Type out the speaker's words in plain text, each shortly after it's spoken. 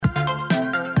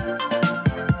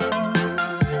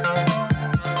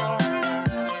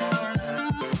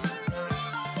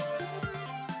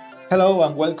Hello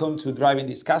and welcome to Driving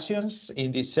Discussions.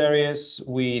 In this series,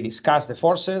 we discuss the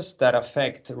forces that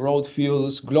affect road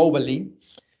fuels globally.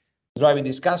 Driving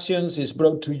Discussions is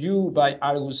brought to you by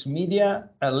Argus Media,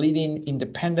 a leading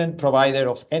independent provider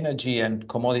of energy and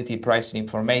commodity pricing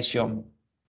information.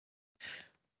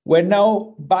 We're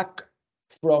now back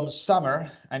from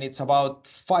summer, and it's about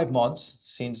 5 months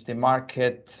since the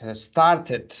market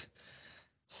started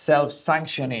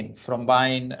self-sanctioning from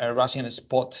buying Russian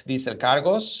spot diesel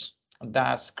cargoes,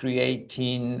 thus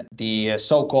creating the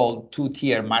so-called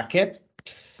two-tier market.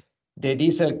 The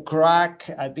diesel crack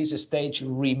at this stage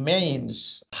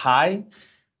remains high.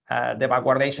 The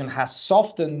backwardation has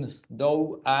softened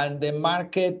though, and the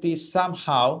market is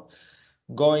somehow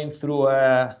going through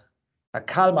a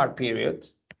calmer period,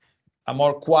 a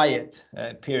more quiet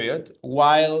period,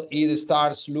 while it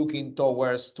starts looking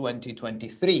towards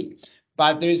 2023.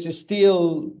 But there is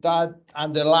still that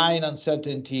underlying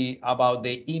uncertainty about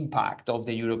the impact of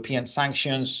the European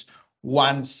sanctions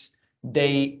once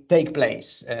they take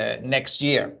place next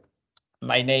year.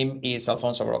 My name is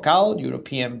Alfonso Brocal,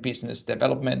 European Business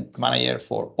Development Manager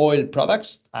for Oil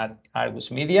Products at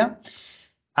Argus Media.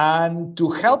 And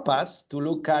to help us to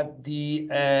look at the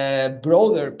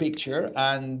broader picture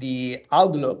and the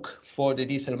outlook for the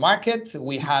diesel market,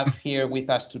 we have here with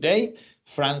us today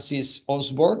Francis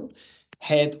Osborne,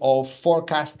 Head of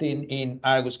Forecasting in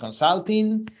Argus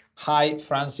Consulting. Hi,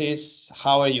 Francis.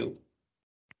 How are you?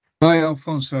 Hi,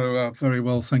 Alfonso. Very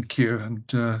well, thank you. And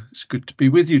it's good to be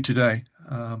with you today.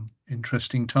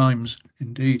 Interesting times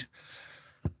indeed.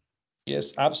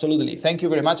 Yes, absolutely. Thank you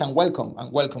very much and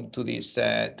welcome to this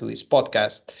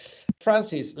podcast.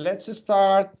 Francis, let's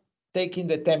start taking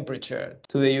the temperature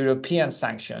to the European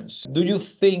sanctions. Do you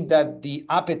think that the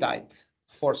appetite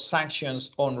for sanctions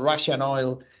on Russian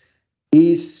oil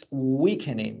is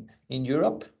weakening in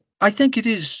Europe? I think it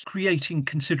is creating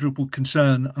considerable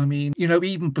concern. I mean,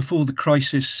 even before the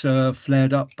crisis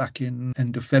flared up back in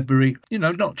end of February,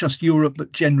 not just Europe,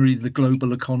 but generally the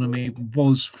global economy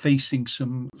was facing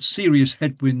some serious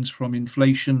headwinds from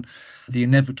inflation, the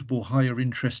inevitable higher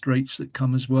interest rates that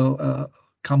come as well,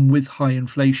 come with high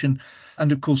inflation.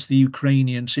 And of course, the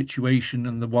Ukrainian situation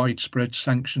and the widespread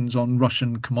sanctions on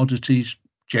Russian commodities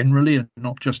generally, and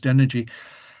not just energy,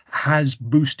 has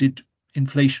boosted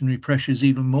inflationary pressures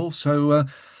even more. So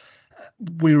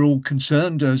we're all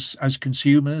concerned as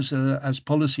consumers, as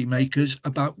policymakers,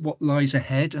 about what lies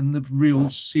ahead and the real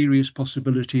serious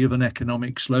possibility of an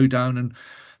economic slowdown and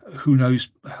who knows,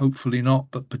 hopefully not,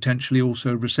 but potentially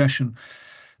also recession.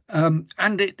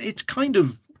 And it's kind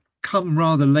of come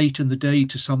rather late in the day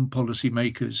to some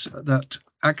policymakers that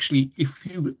actually if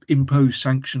you impose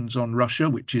sanctions on Russia,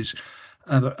 which is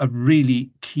a really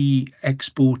key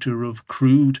exporter of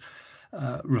crude,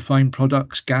 refined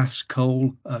products, gas,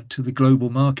 coal to the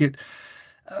global market,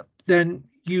 then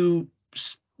you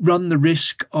run the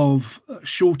risk of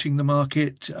shorting the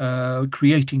market,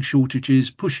 creating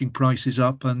shortages, pushing prices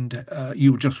up, and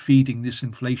you're just feeding this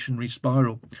inflationary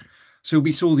spiral. So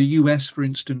we saw the US, for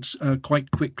instance, quite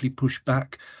quickly push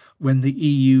back when the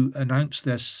EU announced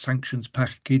their sanctions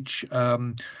package.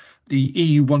 The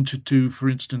EU wanted to, for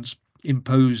instance,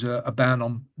 impose a ban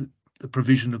on the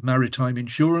provision of maritime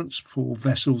insurance for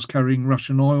vessels carrying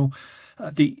Russian oil.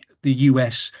 The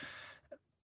US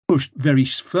pushed very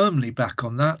firmly back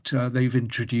on that. They've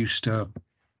introduced a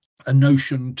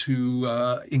notion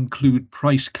to include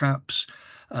price caps,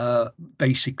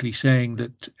 basically saying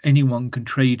that anyone can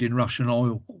trade in Russian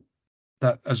oil,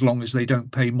 that as long as they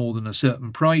don't pay more than a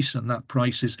certain price, and that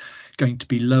price is going to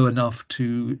be low enough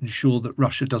to ensure that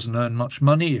Russia doesn't earn much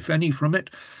money, if any, from it.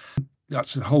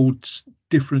 That's a whole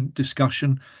different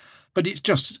discussion, but it's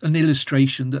just an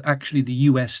illustration that actually the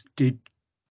US did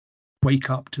wake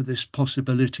up to this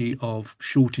possibility of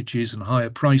shortages and higher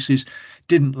prices,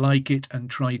 didn't like it and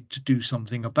tried to do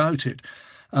something about it.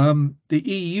 The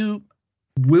EU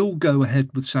will go ahead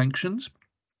with sanctions.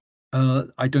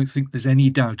 I don't think there's any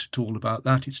doubt at all about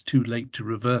that. It's too late to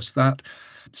reverse that.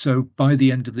 So by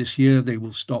the end of this year,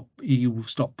 EU will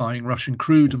stop buying Russian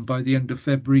crude, and by the end of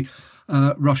February,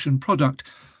 Russian product.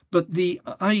 But the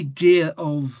idea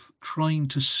of trying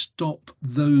to stop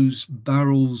those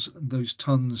barrels, those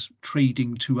tons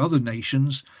trading to other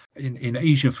nations in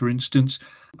Asia, for instance,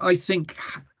 I think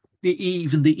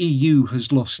even the EU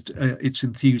has lost its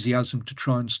enthusiasm to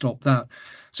try and stop that.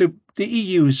 So the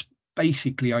EU has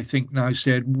basically, I think, now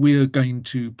said we're going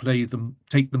to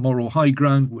take the moral high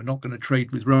ground. We're not going to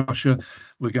trade with Russia.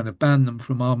 We're going to ban them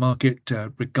from our market,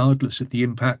 regardless of the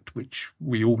impact, which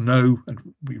we all know and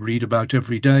we read about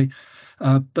every day.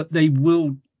 But they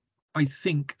will, I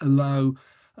think, allow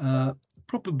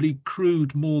probably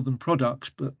crude more than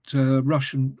products, but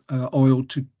Russian oil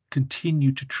to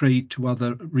continue to trade to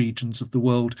other regions of the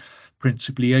world,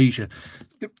 principally Asia.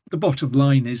 The bottom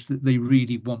line is that they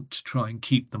really want to try and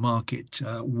keep the market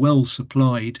well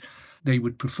supplied. They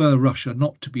would prefer Russia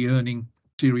not to be earning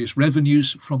serious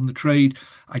revenues from the trade.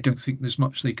 I don't think there's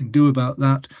much they can do about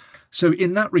that. So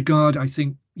in that regard, I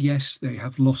think, yes, they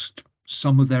have lost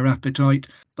some of their appetite,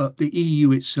 but the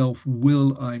EU itself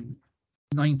will, I'm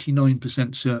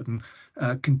 99% certain,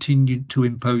 continue to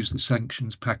impose the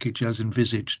sanctions package as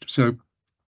envisaged. So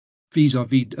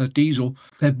vis-a-vis diesel,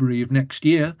 February of next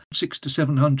year, 600,000 to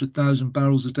 700,000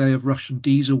 barrels a day of Russian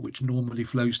diesel, which normally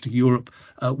flows to Europe,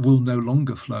 will no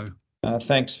longer flow.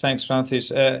 Thanks, Francis.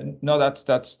 No,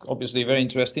 that's obviously very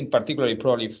interesting, particularly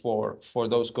probably for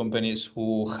those companies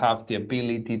who have the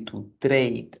ability to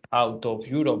trade out of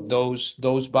Europe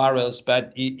those barrels.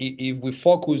 But if we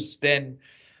focus then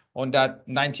on that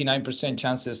 99%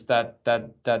 chances that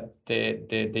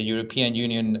the European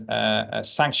Union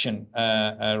sanction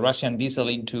Russian diesel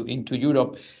into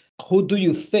Europe, who do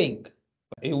you think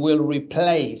it will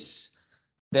replace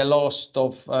the loss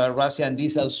of Russian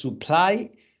diesel supply?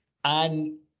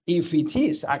 And if it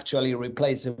is actually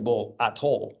replaceable at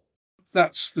all?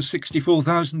 That's the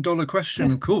 $64,000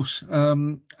 question, of course.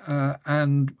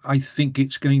 And I think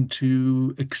it's going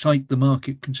to excite the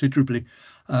market considerably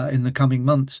in the coming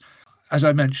months. As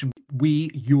I mentioned,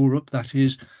 we, Europe, that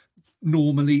is,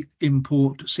 normally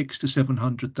import 600,000 to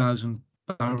 700,000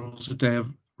 barrels a day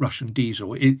of Russian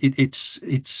diesel.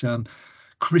 It's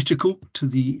critical to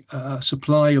the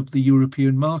supply of the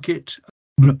European market.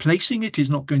 Replacing it is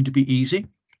not going to be easy.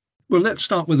 Well, let's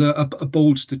start with a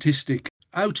bold statistic.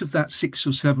 Out of that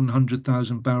 600,000 or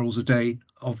 700,000 barrels a day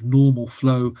of normal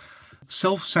flow,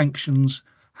 self-sanctions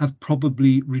have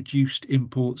probably reduced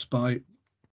imports by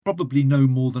probably no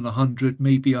more than 100,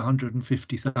 maybe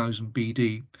 150,000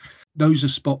 BD. Those are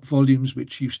spot volumes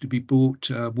which used to be bought,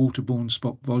 waterborne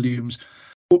spot volumes.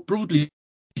 But broadly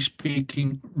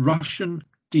speaking, Russian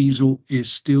diesel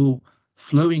is still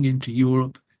flowing into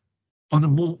Europe on a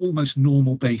more almost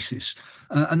normal basis,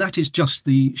 and that is just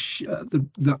the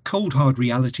cold hard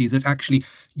reality that actually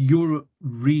Europe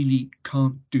really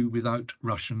can't do without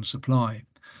Russian supply.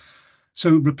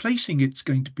 So replacing it's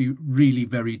going to be really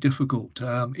very difficult.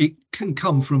 It can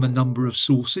come from a number of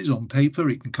sources on paper.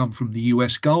 It can come from the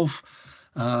US Gulf,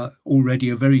 already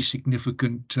a very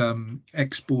significant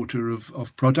exporter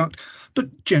of product,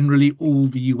 but generally all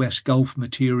the US Gulf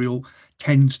material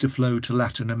tends to flow to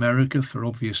Latin America for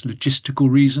obvious logistical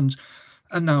reasons.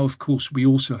 And now, of course, we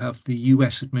also have the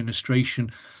US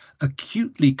administration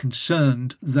acutely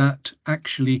concerned that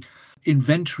actually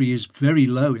inventory is very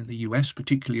low in the US,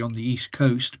 particularly on the East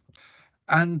Coast,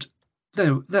 and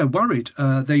they're worried.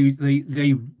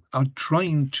 They are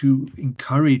trying to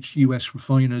encourage US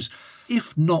refiners,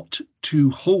 if not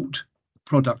to halt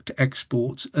product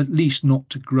exports, at least not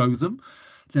to grow them.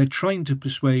 They're trying to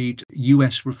persuade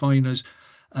US refiners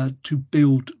to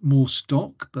build more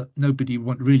stock, but nobody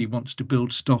really wants to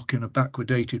build stock in a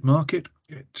backwardated market.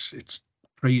 It's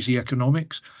crazy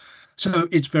economics. So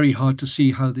it's very hard to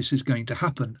see how this is going to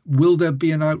happen. Will there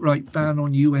be an outright ban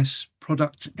on US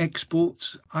product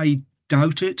exports? I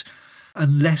doubt it,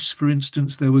 unless, for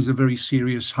instance, there was a very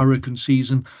serious hurricane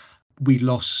season. We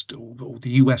lost, or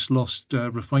the US lost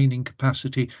refining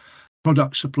capacity.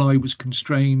 Product supply was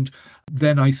constrained,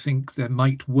 then I think there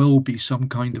might well be some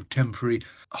kind of temporary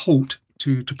halt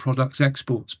to products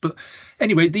exports. But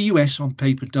anyway, the US on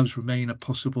paper does remain a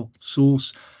possible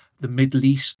source. The Middle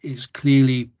East is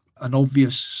clearly an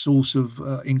obvious source of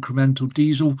incremental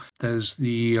diesel. There's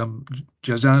the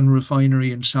Jazan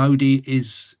refinery in Saudi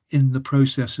is in the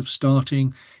process of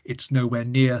starting. It's nowhere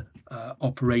near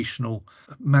operational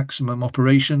maximum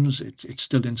operations. It's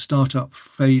still in startup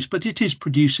phase, but it is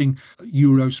producing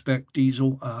Euro-spec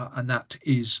diesel, and that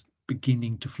is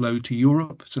beginning to flow to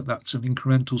Europe. So that's an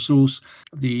incremental source.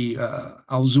 The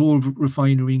Al Zour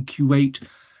refinery in Kuwait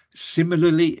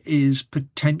similarly is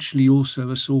potentially also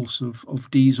a source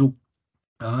of diesel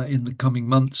in the coming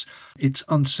months. It's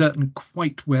uncertain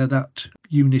quite where that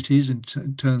unit is in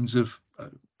terms of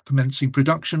commencing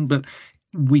production, but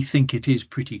we think it is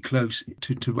pretty close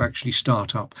to actually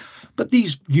start up. But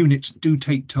these units do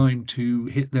take time to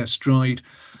hit their stride,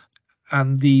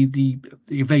 and the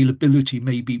availability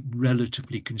may be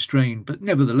relatively constrained. But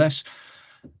nevertheless,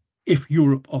 if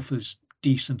Europe offers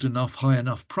decent enough, high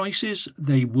enough prices,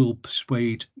 they will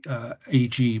persuade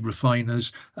AG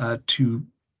refiners to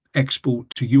export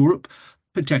to Europe,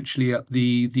 potentially at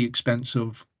the expense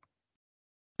of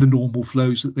the normal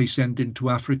flows that they send into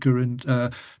Africa and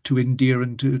to India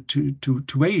and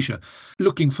to Asia.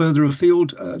 Looking further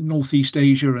afield, Northeast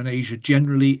Asia and Asia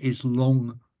generally is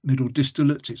long middle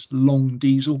distillates, it's long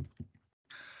diesel.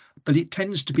 But it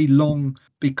tends to be long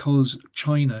because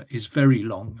China is very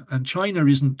long, and China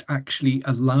isn't actually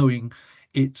allowing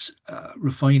its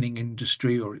refining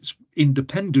industry or its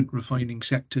independent refining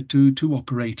sector to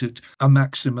operate at a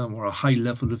maximum or a high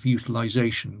level of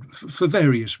utilization for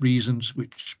various reasons,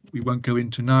 which we won't go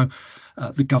into now.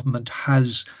 The government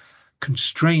has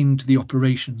constrained the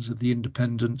operations of the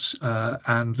independents,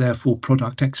 and therefore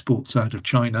product exports out of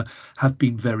China have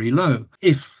been very low.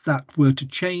 If that were to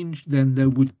change, then there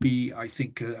would be, I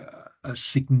think, a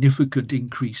significant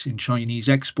increase in Chinese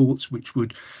exports, which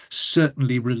would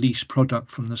certainly release product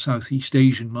from the Southeast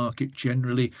Asian market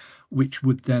generally, which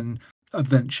would then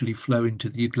eventually flow into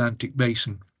the Atlantic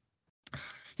basin.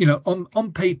 You know,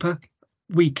 on paper,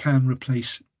 we can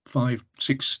replace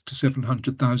 600,000 to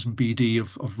 700,000 BD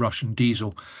of Russian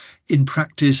diesel. In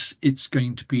practice, it's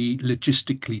going to be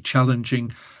logistically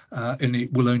challenging, and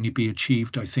it will only be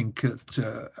achieved, I think,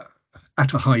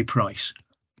 at a high price.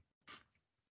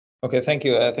 Okay, thank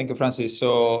you, Francis.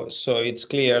 So it's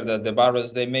clear that the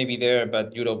barrels, they may be there,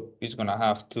 but Europe is going to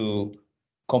have to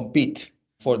compete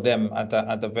for them at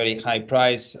a very high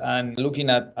price. And looking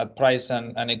at price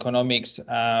and economics,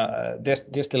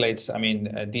 distillates, I mean,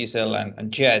 diesel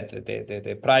and jet,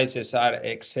 the prices are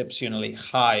exceptionally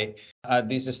high at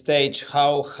this stage.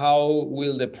 How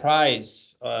will the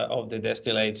price of the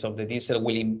distillates of the diesel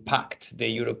will impact the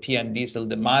European diesel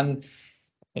demand?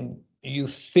 And you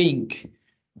think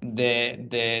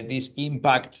this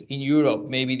impact in Europe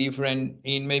may be different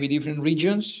in maybe different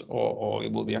regions, or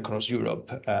it will be across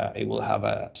Europe, it will have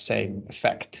a same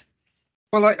effect?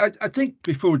 Well, I think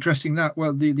before addressing that,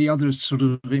 well, the other sort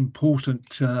of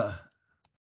important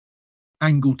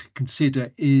angle to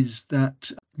consider is that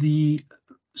the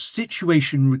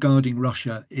situation regarding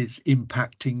Russia is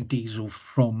impacting diesel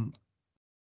from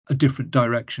a different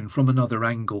direction, from another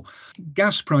angle.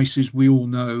 Gas prices, we all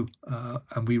know,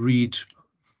 and we read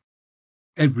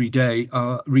every day,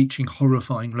 are reaching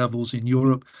horrifying levels in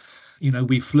Europe. You know,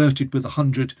 we flirted with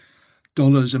 $100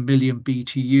 a million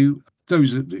BTU.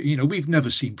 Those are, you know, we've never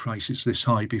seen prices this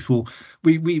high before.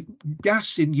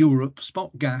 Gas in Europe,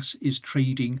 spot gas, is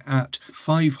trading at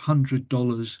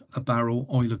 $500 a barrel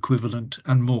oil equivalent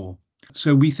and more.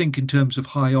 So we think in terms of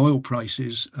high oil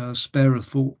prices, spare a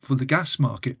thought for the gas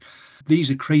market.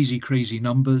 These are crazy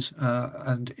numbers,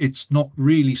 and it's not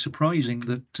really surprising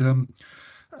that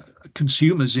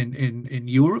consumers in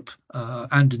Europe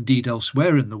and indeed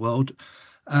elsewhere in the world,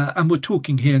 and we're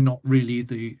talking here not really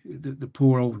the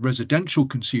poor old residential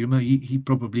consumer. He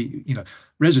probably, you know,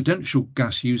 residential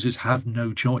gas users have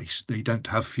no choice. They don't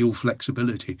have fuel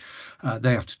flexibility.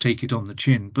 They have to take it on the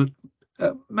chin. But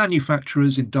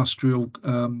manufacturers, industrial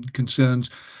concerns,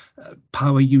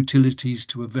 power utilities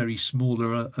to a very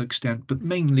smaller extent, but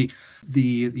mainly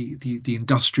the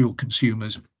industrial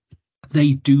consumers,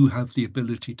 they do have the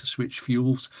ability to switch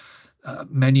fuels.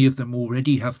 Many of them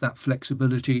already have that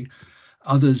flexibility.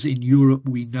 Others in Europe,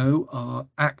 we know, are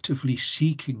actively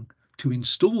seeking to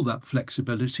install that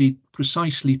flexibility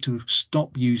precisely to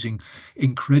stop using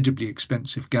incredibly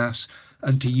expensive gas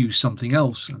and to use something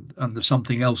else. And the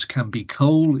something else can be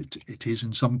coal. It is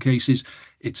in some cases,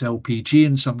 it's LPG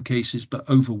in some cases, but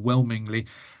overwhelmingly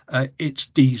it's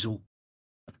diesel.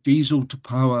 Diesel to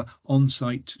power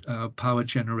on-site power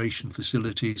generation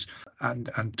facilities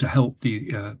and to help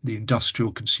the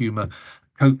industrial consumer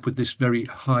cope with this very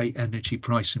high energy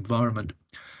price environment.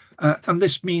 And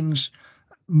this means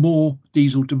more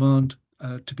diesel demand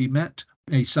to be met.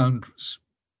 It may sound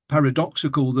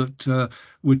paradoxical that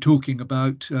we're talking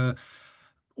about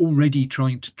already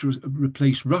trying to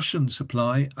replace Russian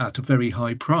supply at a very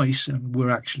high price, and we're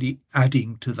actually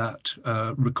adding to that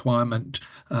requirement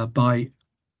by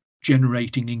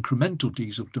generating incremental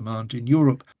diesel demand in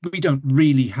Europe. We don't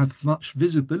really have much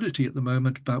visibility at the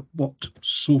moment about what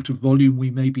sort of volume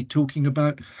we may be talking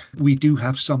about. We do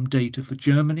have some data for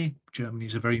Germany. Germany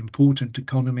is a very important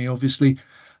economy, obviously,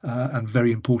 and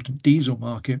very important diesel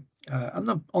market.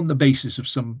 And on the basis of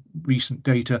some recent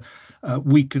data,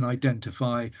 we can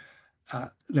identify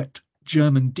that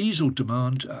German diesel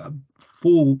demand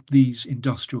for these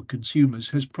industrial consumers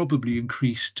has probably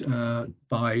increased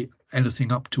by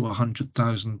anything up to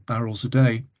 100,000 barrels a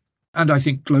day. And I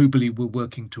think globally we're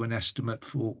working to an estimate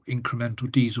for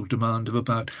incremental diesel demand of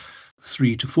about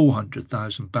 300,000 to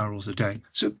 400,000 barrels a day.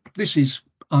 So this is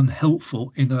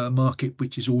unhelpful in a market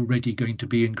which is already going to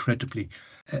be incredibly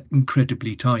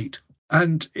tight.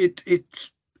 And it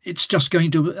it's just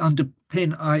going to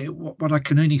underpin what I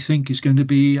can only think is going to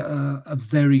be a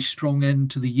very strong end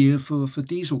to the year for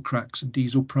diesel cracks and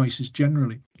diesel prices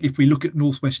generally. If we look at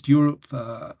Northwest Europe,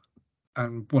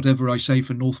 and whatever I say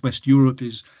for Northwest Europe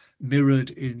is mirrored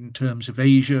in terms of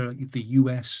Asia, the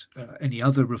US, any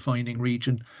other refining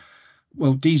region,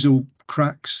 well, diesel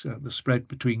cracks, the spread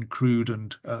between crude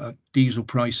and diesel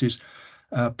prices,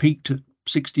 peaked at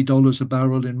 $60 a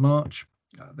barrel in March.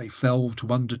 They fell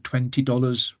to under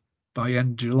 $20 by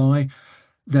end July.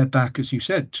 They're back, as you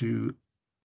said, to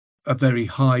a very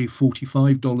high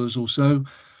 $45 or so.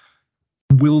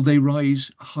 Will they rise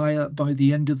higher by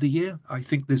the end of the year? I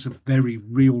think there's a very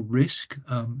real risk.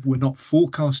 We're not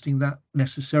forecasting that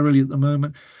necessarily at the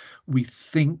moment. We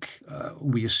think,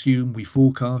 we assume, we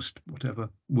forecast, whatever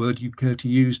word you care to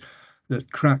use,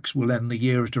 that cracks will end the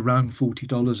year at around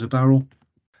 $40 a barrel.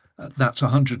 That's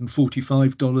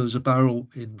 $145 a barrel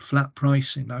in flat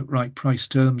price, in outright price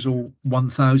terms, or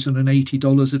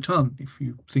 $1,080 a tonne, if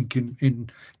you think in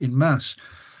mass.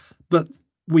 But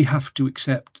we have to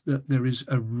accept that there is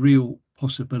a real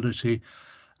possibility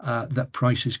that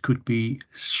prices could be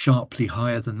sharply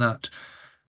higher than that.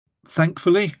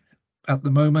 Thankfully, at the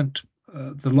moment,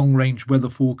 the long-range weather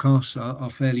forecasts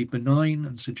are fairly benign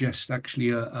and suggest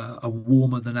actually a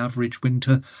warmer than average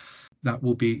winter. That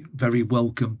will be very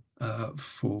welcome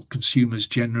for consumers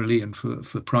generally and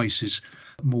for prices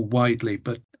more widely.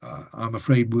 But I'm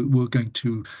afraid we're going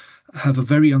to have a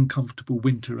very uncomfortable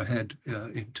winter ahead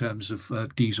in terms of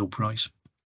diesel price.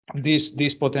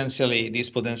 This potentially,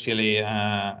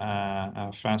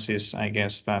 Francis, I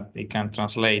guess that it can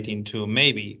translate into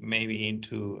maybe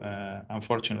into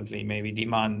unfortunately maybe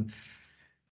demand.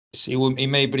 It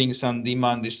may bring some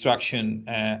demand destruction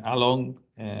along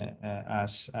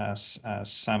as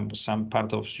some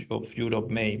part of Europe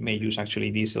may use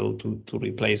actually diesel to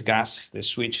replace gas. The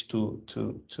switch to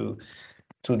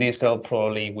diesel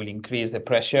probably will increase the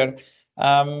pressure.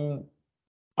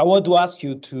 I want to ask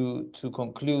you to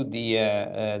conclude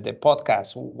the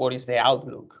podcast. What is the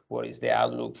outlook? What is the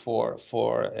outlook for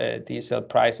diesel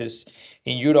prices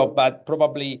in Europe? But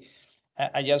probably,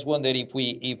 I just wonder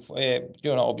if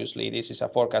obviously this is a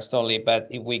forecast only, but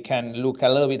if we can look a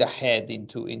little bit ahead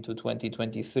into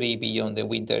 2023 beyond the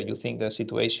winter, you think the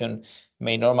situation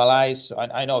may normalize?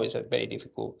 I know it's a very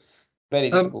difficult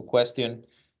question,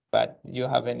 but you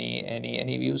have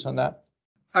any views on that?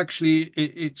 Actually,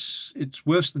 it's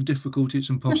worse than difficult. It's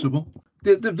impossible.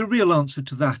 The real answer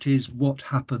to that is what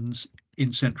happens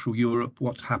in Central Europe,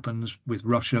 what happens with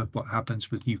Russia, what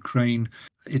happens with Ukraine.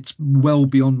 It's well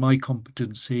beyond my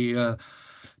competency to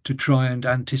try and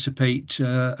anticipate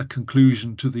a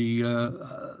conclusion to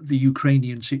the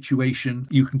Ukrainian situation.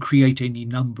 You can create any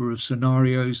number of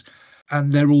scenarios,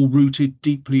 and they're all rooted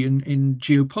deeply in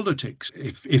geopolitics.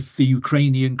 If the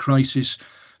Ukrainian crisis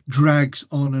drags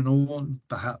on and on,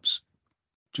 perhaps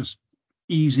just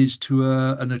eases to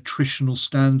an attritional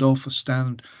standoff, a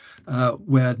stand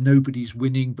where nobody's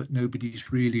winning, but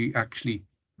nobody's really actually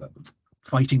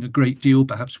fighting a great deal.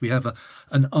 Perhaps we have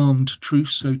an armed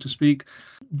truce, so to speak.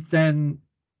 Then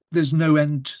there's no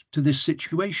end to this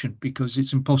situation, because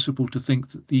it's impossible to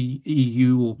think that the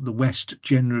EU or the West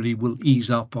generally will ease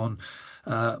up on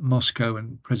Moscow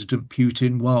and President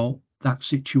Putin while that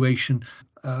situation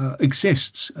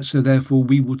exists. So therefore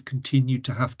we would continue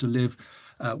to have to live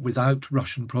without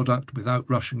Russian product, without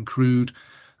Russian crude,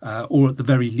 or at the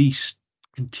very least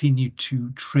continue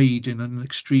to trade in an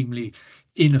extremely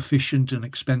inefficient and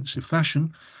expensive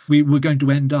fashion. We're going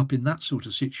to end up in that sort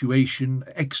of situation,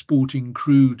 exporting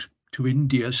crude to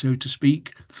India, so to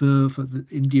speak, for the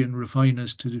Indian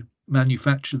refiners to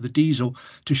manufacture the diesel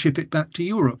to ship it back to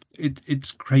Europe.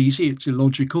 It's crazy, it's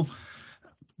illogical.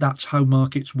 That's how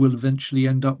markets will eventually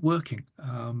end up working,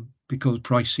 because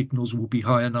price signals will be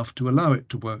high enough to allow it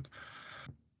to work.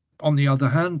 On the other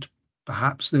hand,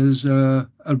 perhaps there's a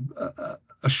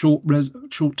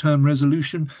short-term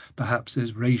resolution. Perhaps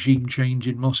there's regime change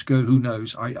in Moscow. Who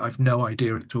knows? I've no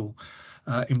idea at all.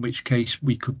 In which case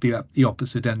we could be at the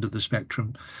opposite end of the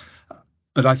spectrum.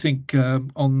 But I think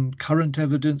on current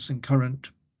evidence and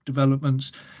current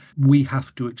developments, we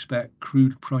have to expect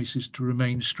crude prices to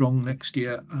remain strong next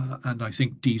year, and I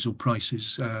think diesel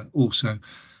prices also.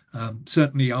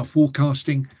 Certainly our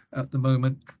forecasting at the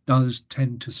moment does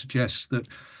tend to suggest that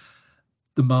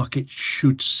the market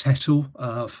should settle,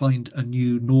 find a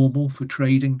new normal for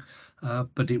trading,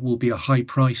 but it will be a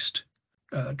high-priced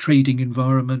trading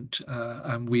environment,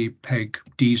 and we peg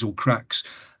diesel cracks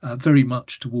very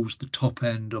much towards the top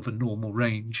end of a normal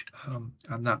range,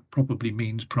 and that probably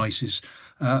means prices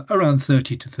around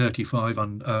 30 to 35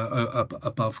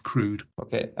 above crude.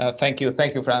 Okay, thank you,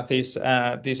 Francis.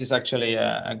 This is actually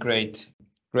a great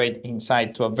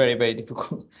insight to a very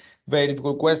difficult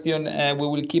question. We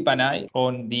will keep an eye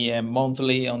on the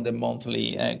monthly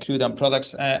crude and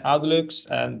products outlooks.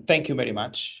 And thank you very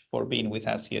much for being with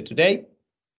us here today.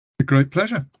 A great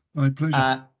pleasure. My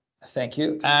pleasure. Thank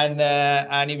you. And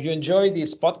if you enjoy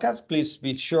this podcast, please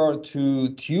be sure to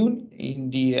tune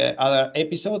in the other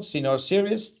episodes in our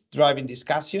series, Driving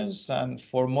Discussions. And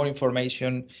for more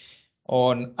information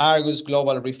on Argus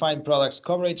Global Refined Products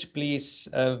coverage, please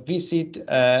visit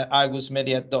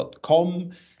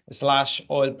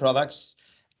argusmedia.com/oil products,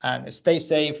 and stay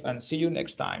safe and see you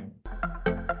next time.